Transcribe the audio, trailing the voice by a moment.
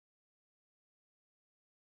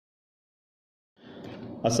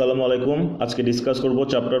আসসালামু আলাইকুম। আজকে ডিসকাস করব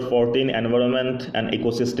chapter 14 environment and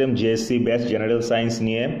ecosystem JSC batch general science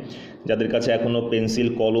নিয়ে। যাদের কাছে এখনো পেন্সিল,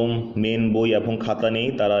 কলম, মেন বই এবং খাতা নেই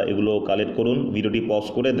তারা এগুলো কালেক্ট করুন, ভিডিওটি পজ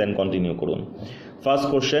করে দেন কন্টিনিউ করুন। First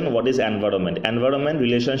question, what is environment? Environment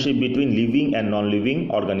relationship between living and non living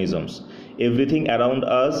organisms. Everything around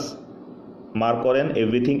us, mark করেন,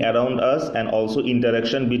 everything around us and also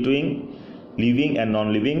interaction between living and non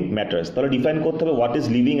living matters. তাহলে define করতে হবে what is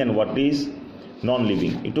living and what is non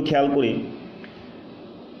living. একটু খেয়াল করি,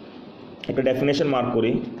 একটা definition mark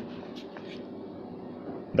করি।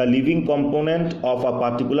 The living component of a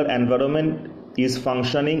particular environment is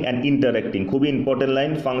functioning and interacting. খুবই important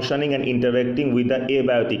line, functioning and interacting with the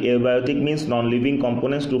abiotic. Abiotic means non-living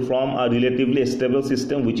components to form a relatively stable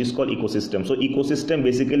system which is called ecosystem. So ecosystem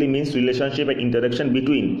basically means relationship and interaction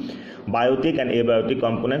between biotic and abiotic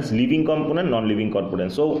components, living component, non-living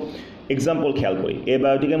components. So example খেয়াল করি,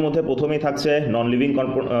 abiotic এর মধ্যে প্রথমেই থাকছে non-living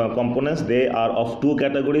components. They are of two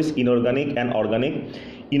categories, inorganic and organic.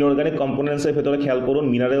 Inorganic components এর ভেতরে খেয়াল করুন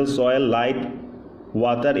mineral, soil, light,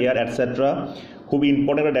 water, air, etc. খুব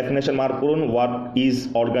ইম্পর্টেন্ট একটা ডেফিনেশন মার্ক করুন। What is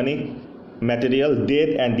organic material? Dead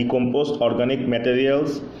and decomposed organic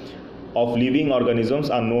materials of living organisms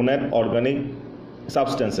are known as organic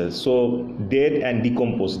substances. So dead and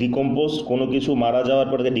decompose কোনো কিছু মারা যাওয়ার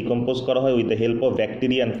পর তাকে ডিকম্পোজ করা হয় with the help of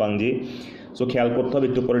bacteria and fungi. So খেয়াল করতে হবে,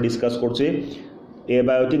 একটু পরে ডিসকাস করছি।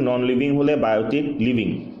 এবায়োটিক নন লিভিং হলে Biotique living.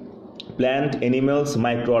 Plant, animals,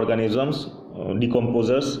 micro organisms,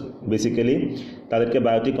 ডিকম্পোজার্স basically, তাদেরকে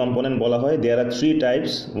বায়োটিক কম্পোনেন্ট বলা হয়। দেয়ার আর three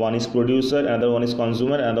types, one is producer, another one is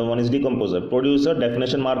consumer, another one is decomposer. Producer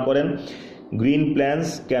definition mark করেন, green plants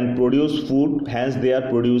can produce food, hence they are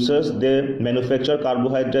producers. They manufacture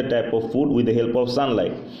carbohydrate type of food with the help of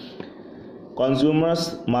sunlight. Consumers,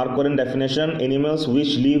 mark করেন definition, animals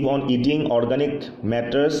which live on eating organic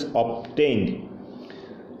matters obtained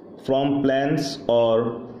from plants or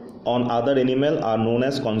on other animal are known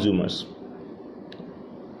as consumers.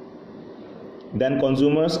 Then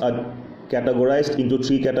consumers are categorized into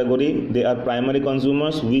three categories. They are primary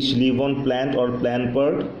consumers which live on plant or plant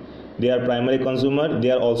part. They are primary consumer.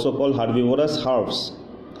 They are also called herbivorous.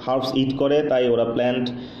 Herbs eat করে, তাই ওরা plant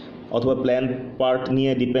অথবা plant part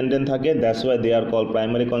নিয়ে dependent থাকে, that's why they R call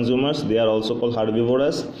primary consumers. They are also call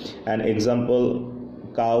herbivorous and example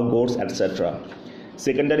cow, goats, etc.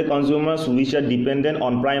 Secondary consumers which are dependent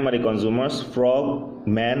on primary consumers, frog,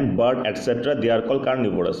 man, bird, etc. They are called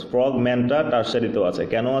carnivorous. Frog, manটা টার্সারিতেও আছে,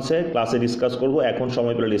 কেন আছে ক্লাসে discuss করব, এখন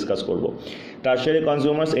সময় পেলে discuss করব। Tertiary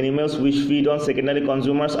consumers, animals which feed on secondary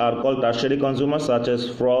consumers are called tertiary consumers such as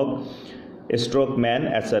frog, stork, man,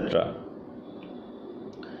 etc.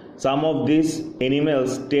 Some of these animals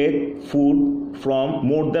take food from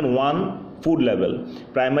more than one food level.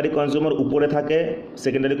 Primary consumer উপরে থাকে,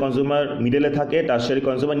 secondary consumer মিডলে থাকে, tertiary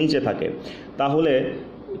consumer নিচে থাকে। তাহলে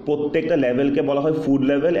প্রত্যেকটা লেভেলকে বলা হয় food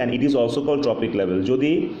level and it is also call tropic level.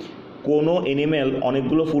 যদি কোনো অ্যানিমেল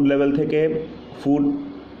অনেকগুলো ফুড লেভেল থেকে ফুড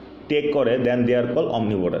টেক করে, দেন দে আর call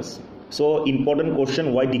omnivorous. So important question,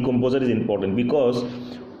 Y decomposer is important? Because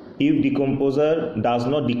if decomposer does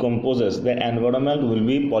not decomposes, the environment will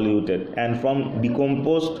be polluted, and from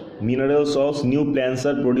decomposed mineral salts new plants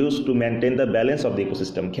are produced to maintain the balance of the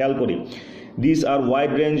ecosystem. খেয়াল করি, these are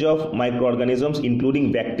wide range of microorganisms including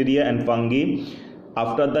bacteria and fungi.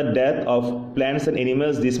 After the death of plants and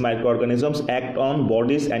animals, these microorganisms act on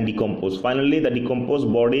bodies and decompose. Finally, the decomposed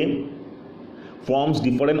body forms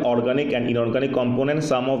different organic and inorganic components.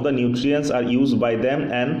 Some of the nutrients are used by them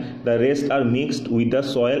and the rest are mixed with the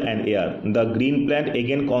soil and air. The green plant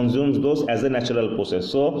again consumes those as a natural process.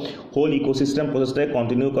 So whole ecosystem process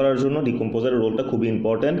continue করার জন্য decomposer রোলটা খুবই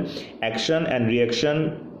important. Action and reaction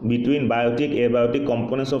between biotic abiotic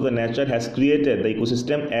components of the nature has created the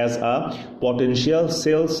ecosystem as a potential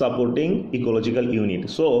self supporting ecological unit.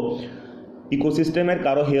 So ইকোসিস্টেমের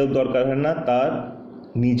কারো help দরকার হয় না তার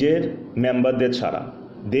নিজের মেম্বারদের ছাড়া।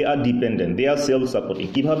 দে আর ডিপেন্ডেন্ট, দে আর সেলফ সাপোর্টিং।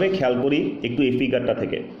 কীভাবে খেয়াল করি একটু এই ফিগারটা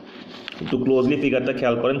থেকে, একটু ক্লোজলি ফিগারটা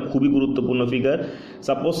খেয়াল করেন, খুবই গুরুত্বপূর্ণ figure.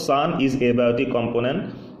 Suppose sun is এবায়োটিক component,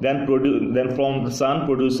 then from the sun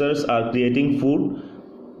producers R creating food,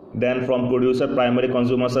 then from producer primary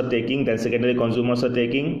consumers are taking, then secondary consumers are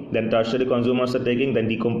taking, then tertiary consumers are taking, then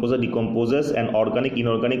decomposer decomposes and organic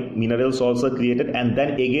inorganic mineral salts are created, and then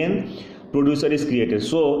again producer is created.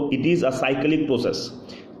 So it is a cyclic process.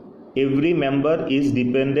 Every member is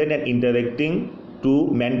dependent and interacting to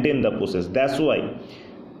maintain the process. That's why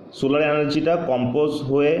solar energy টা compose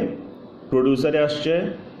হয়ে প্রডিউসারে আসছে,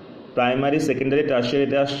 primary secondary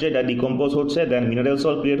টার্সিয়ারিতে আসছে, এটা decompose হচ্ছে, দেন mineral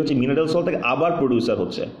salt create হচ্ছে, mineral salt থেকে আবার producer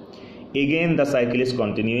হচ্ছে। Again the cycle is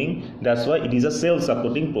continuing, that's why it is a self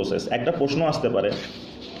supporting process. একটা প্রশ্ন আসতে পারে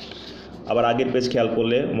আবার আগের পেজ খেয়াল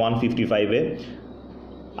করলে 155-এ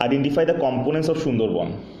identify the components of Sundarban.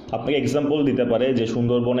 আপনাকে এক্সাম্পল দিতে পারে যে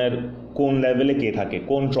সুন্দরবনের কোন লেভেলে কে থাকে,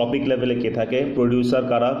 কোন ট্রপিক লেভেলে কে থাকে, প্রডিউসার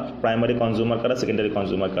কারা, প্রাইমারি কনজিউমার কারা, সেকেন্ডারি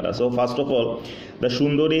কনজিউমার কারা। So first of all the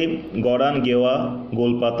সুন্দরী, গরান, গেওয়া,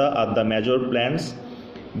 গোলপাতা are the major plants,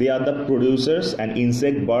 they are the producers and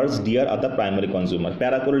insect, birds, deer are the primary consumer।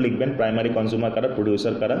 প্যারা করে লিখবেন প্রাইমারি কনজিউমার কারা,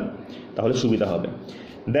 প্রডিউসার কারা, তাহলে সুবিধা হবে।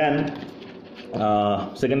 দেন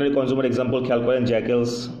সেকেন্ডারি কনজিউমার এক্সাম্পল খেয়াল করেন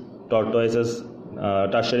জ্যাকেলস, টর্টয়েসেস,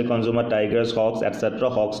 tertiary consumer Tigers, Hawks etcetera,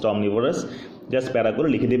 Hawks তো অমনিভোরাস। জাস্ট প্যারা করে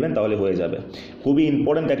লিখে দেবেন তাহলে হয়ে যাবে। খুবই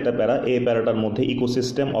ইম্পর্ট্যান্ট একটা প্যারা। এই প্যারাটার মধ্যে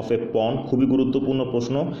ইকোসিস্টেম অফ এ পন্ড, খুবই গুরুত্বপূর্ণ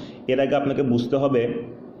প্রশ্ন। এর আগে আপনাকে বুঝতে হবে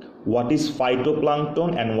what is phytoplankton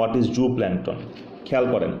and what is zooplankton. খেয়াল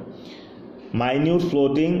করেন minute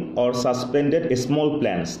floating or suspended small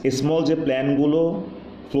plants, small যে প্ল্যান্টগুলো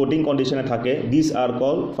ফ্লোটিং কন্ডিশনে থাকে this R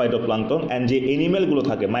call phytoplankton, and যে এনিমেলগুলো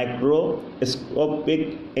থাকে microscopic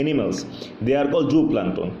animals they R call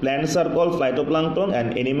zooplankton. Plants R call phytoplankton and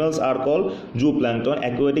animals R call zooplankton.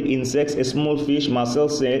 Aquatic insects, small fish,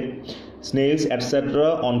 muscles, snails etcetera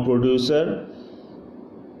on producer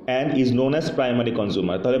and is known as primary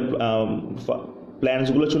consumer. তাহলে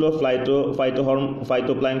প্ল্যান্টসগুলো ছিল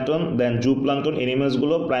phytoplankton, দেন zooplankton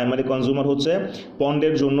এনিমেলসগুলো primary consumer হচ্ছে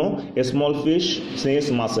পন্ডের জন্য small fish, snails,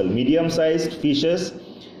 muscle. Medium sized fishes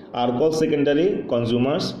R call secondary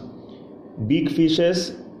consumers. Big fishes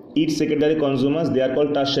it secondary consumers, they R call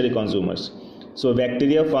tertiary consumers. So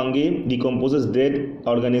bacteria, fungi ডিকম্পোজেস dead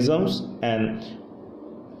organisms and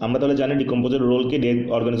আমরা তাহলে জানি ডিকম্পোজের role কি, dead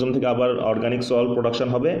organism থেকে আবার organic সল production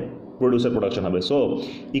হবে, producer production হবে। So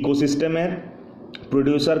ইকোসিস্টেমের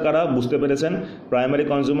producer কারা বুঝতে পেরেছেন, প্রাইমারি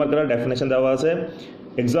কনজিউমার কারা ডেফিনেশন দেওয়া আছে,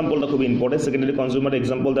 এক্সাম্পলটা খুব ইম্পর্টেন্ট, সেকেন্ডারি কনজিউমার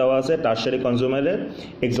এক্সাম্পল দেওয়া আছে, টার্সারি কনজিউমারের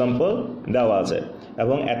এক্সাম্পল দেওয়া আছে,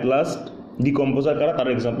 এবং অ্যাট লাস্ট ডিকম্পোজার কারা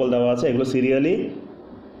তার এক্সাম্পল দেওয়া আছে। এগুলো সিরিয়ালি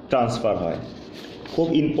ট্রান্সফার হয়। খুব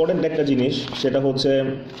ইম্পর্টেন্ট একটা জিনিস সেটা হচ্ছে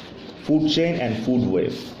food chain and food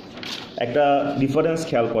wave. একটা ডিফারেন্স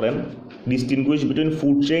খেয়াল করেন, distinguish between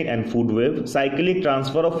food chain and food wave. Cyclic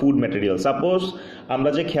transfer of food material, suppose আমরা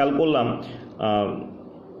যে খেয়াল করলাম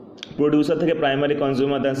প্রডিউসার থেকে প্রাইমারি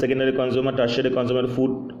কনজিউমার, দেন secondary consumer, tertiary consumer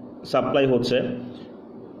food supply হচ্ছে,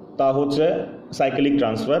 তা হচ্ছে cyclic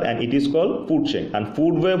transfer and it is call food chain. And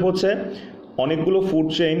food wave হচ্ছে অনেকগুলো ফুড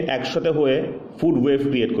চেইন একসাথে হয়ে ফুড ওয়েভ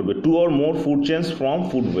ক্রিয়েট করবে, two or more food chains from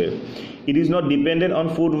food wave. It is not dependent on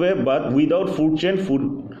food wave, but without food chain food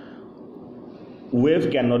wave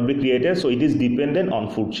can not be created, so it is dependent on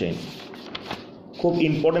food chain. খুব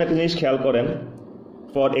important একটা জিনিস খেয়াল করেন,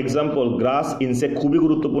 for example glass, insect, খুবই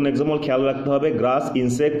গুরুত্বপূর্ণ example খেয়াল রাখতে হবে। গ্রাস,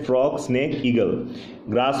 ইনসেক্ট, ফ্রগ, স্নেক, ইগল।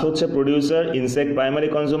 গ্রাস হচ্ছে producer, insect primary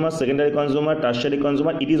consumer, secondary consumer, tertiary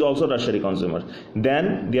consumer, it is also tertiary consumer. Then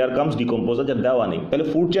there comes decomposer, যা দেওয়া নেই। তাহলে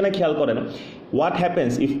ফুড চেনে খেয়াল করেন what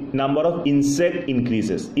happens if number of insect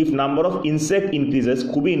increases. If number of insect increases,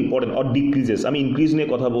 খুবই important, or decreases, আমি increase নিয়ে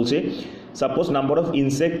কথা বলছি। Suppose number of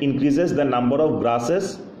insect increases, the number of grasses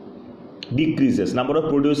decreases, number of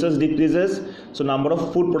producers decreases, so number of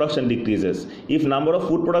food production decreases. If number of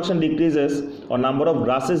food production decreases or number of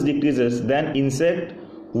grasses decreases, then insect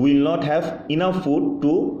will not have enough food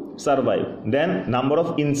to survive. Then number of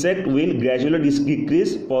insect will gradually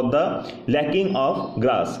decrease for the lacking of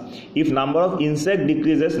grass. If number of insect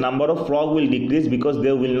decreases, number of frog will decrease because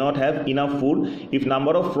they will not have enough food. If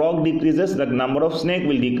number of frog decreases, the number of snake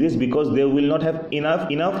will decrease because they will not have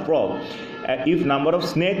enough frog. If number of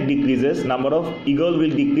snake decreases, number of eagle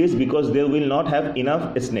will decrease because they will not have enough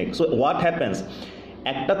snake. So what happens,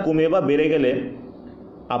 একটা কমে বা বেড়ে গেলে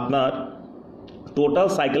আপনার total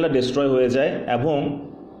সাইকেলটা destroy হয়ে যায় এবং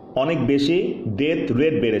অনেক বেশি ডেথ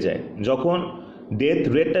রেট বেড়ে যায়। যখন ডেথ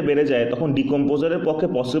রেটটা বেড়ে যায় তখন ডিকম্পোজারের পক্ষে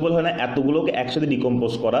পসিবল হয় না এতগুলোকে একসাথে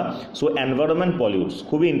ডিকম্পোজ করা। সো এনভায়রনমেন্ট পলিউটস,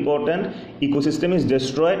 খুবই important, ecosystem is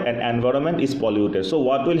destroyed and environment is polluted. So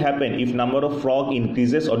what will happen if number of frog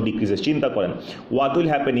increases or decreases? চিন্তা করেন what will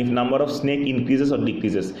happen if number of snake increases or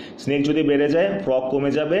decreases? Snake যদি বেড়ে যায় frog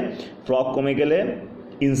কমে যাবে, frog কমে গেলে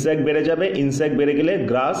insect বেড়ে যাবে, ইনসেক্ট বেড়ে গেলে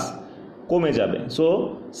গ্রাস কমে যাবে। So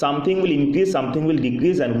something will increase, something will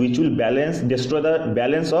decrease and which will balance, destroy the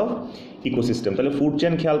balance of ecosystem. তাহলে ফুড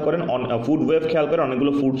চেন খেয়াল করেন, ফুড ওয়েভ খেয়াল করেন,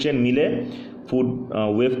 অনেকগুলো ফুড চেন মিলে ফুড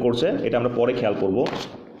ওয়েভ করছে, এটা আমরা পরে খেয়াল করব।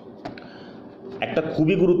 একটা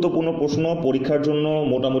খুবই গুরুত্বপূর্ণ প্রশ্ন পরীক্ষার জন্য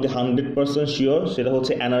মোটামুটি 100% শিওর, সেটা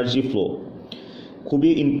হচ্ছে এনার্জি ফ্লো।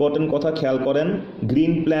 খুবই ইম্পর্টেন্ট কথা খেয়াল করেন,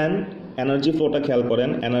 গ্রিন প্ল্যান এনার্জি ফ্লোটা খেয়াল করেন,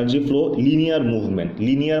 energy flow linear movement,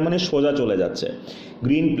 linear মানে সোজা চলে যাচ্ছে।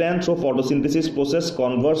 Green plant through photosynthesis process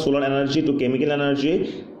convert solar energy two chemical energy,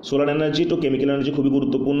 solar energy two chemical energy খুবই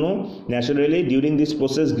গুরুত্বপূর্ণ। Naturally during this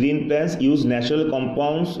process green plants use natural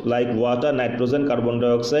compounds like water, nitrogen, carbon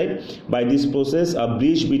dioxide. By this process a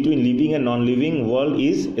bridge between living and non living world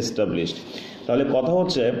is established. তাহলে কথা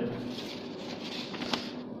হচ্ছে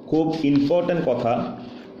খুব important কথা,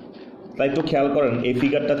 তাই একটু খেয়াল করেন এই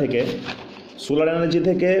ফিগারটা থেকে। সোলার এনার্জি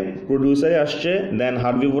থেকে প্রডিউসারে আসছে, দেন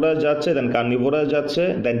হার্বিভোরাস যাচ্ছে, দেন কার্নিভোরাস যাচ্ছে,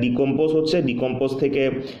 দেন ডিকম্পোজ হচ্ছে, ডিকম্পোজ থেকে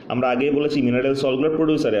আমরা আগেই বলেছি মিনারেল সলগুলো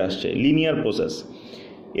প্রডিউসারে আসছে, লিনিয়ার প্রসেস।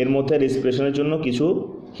 এর মধ্যে রেসপিরেশনের জন্য কিছু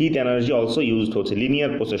হিট এনার্জি অলসো ইউজড হচ্ছে,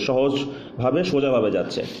 লিনিয়ার প্রসেস, সহজভাবে সোজাভাবে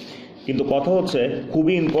যাচ্ছে। কিন্তু কথা হচ্ছে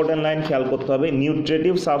খুবই ইম্পর্ট্যান্ট লাইন খেয়াল করতে হবে,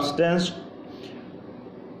 nutritive substance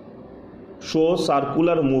show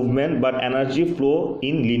circular movement but energy flow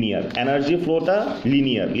in linear. Energy ফ্লোটা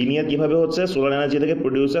linear, linear কীভাবে হচ্ছে, সোলার এনার্জি থেকে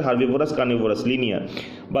producer, herbivorous, carnivorous, linear.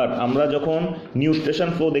 But আমরা যখন নিউট্রিশন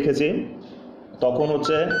ফ্লো দেখেছি তখন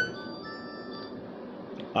হচ্ছে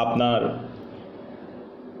আপনার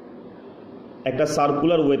একটা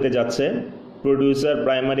সার্কুলার ওয়েতে যাচ্ছে, producer,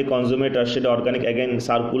 primary, consumer, tertiary, organic, again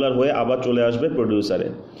circular হয়ে আবার চলে আসবে প্রডিউসারে।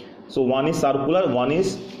 So one is circular, one is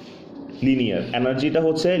linear. এনার্জিটা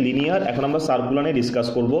হচ্ছে লিনিয়ার। এখন আমরা সার্কুলার নিয়ে ডিসকাস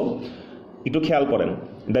করব, একটু খেয়াল করেন।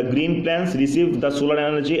 The green plants receive the solar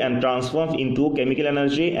energy and transform into chemical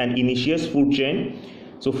energy and ইনিশিয়েটস food chain.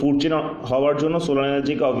 So food chain হওয়ার জন্য সোলার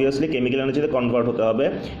এনার্জিকে অবভিয়াসলি কেমিক্যাল এনার্জিতে কনভার্ট হতে হবে।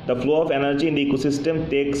 The flow of energy in the ecosystem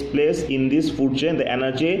takes place in this food chain. The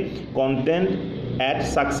energy content at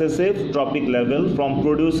successive tropic level from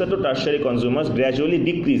producer to tertiary consumers gradually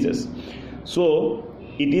decreases. So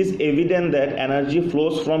it is evident that energy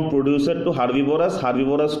flows from producer to herbivorous,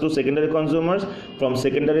 herbivorous to secondary consumers, from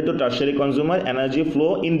secondary to tertiary consumer. Energy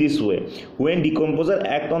flow in this way. When decomposer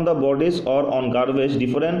act on the bodies or on garbage,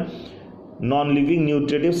 different non-living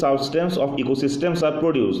nutritive substances of ecosystems are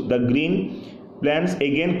produced. The green plants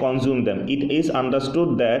again consume them. It is understood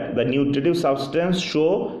that the nutritive substance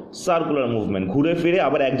show circular movement, ঘুরে ফিরে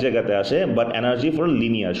আবার এক জায়গাতে আসে, but energy flow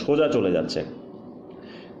linear, সোজা চলে যাচ্ছে।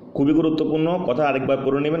 খুবই গুরুত্বপূর্ণ কথা, আরেকবার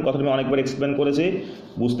করে নেবেন। কথা আমি অনেকবার এক্সপ্লেন করেছি,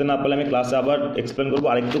 বুঝতে না পারলে আমি ক্লাসে আবার এক্সপ্লেন করবো।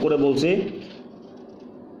 আরেকটু করে বলছি,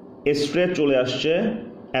 স্ট্রেট চলে আসছে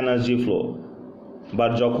এনার্জি ফ্লো,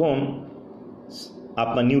 বাট যখন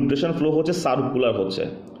আপনার নিউট্রিশন ফ্লো হচ্ছে সার্কুলার হচ্ছে,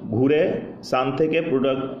 ঘুরে সান থেকে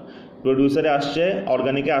প্রডিউসারে আসছে,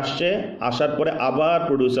 অর্গানিকে আসছে, আসার পরে আবার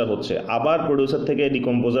প্রডিউসার হচ্ছে, আবার প্রডিউসার থেকে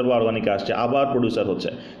ডিকম্পোজার বা অর্গানিকে আসছে, আবার প্রডিউসার হচ্ছে।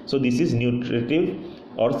 So this is nutritive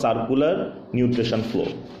or circular nutrition flow.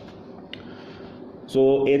 So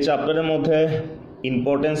এই চ্যাপ্টারের মধ্যে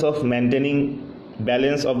importance of maintaining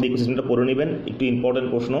balance of the ইকোসিস্টেমটা পড়ে নেবেন, একটু ইম্পর্টেন্ট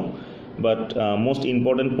প্রশ্ন। বাট মোস্ট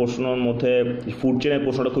ইম্পর্টেন্ট প্রশ্নের মধ্যে ফুড চেনের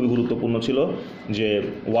প্রশ্নটা খুবই গুরুত্বপূর্ণ ছিল, যে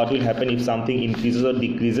what will happen if something increases or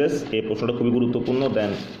decreases, এই প্রশ্নটা খুবই গুরুত্বপূর্ণ।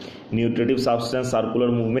 দেন nutritive substance,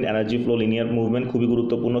 circular movement, energy flow, linear movement খুবই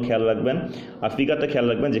গুরুত্বপূর্ণ, খেয়াল রাখবেন। আর ফিগারটা খেয়াল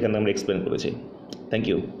রাখবেন যেখানে আমরা এক্সপ্লেন করেছি। Thank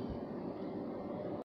you.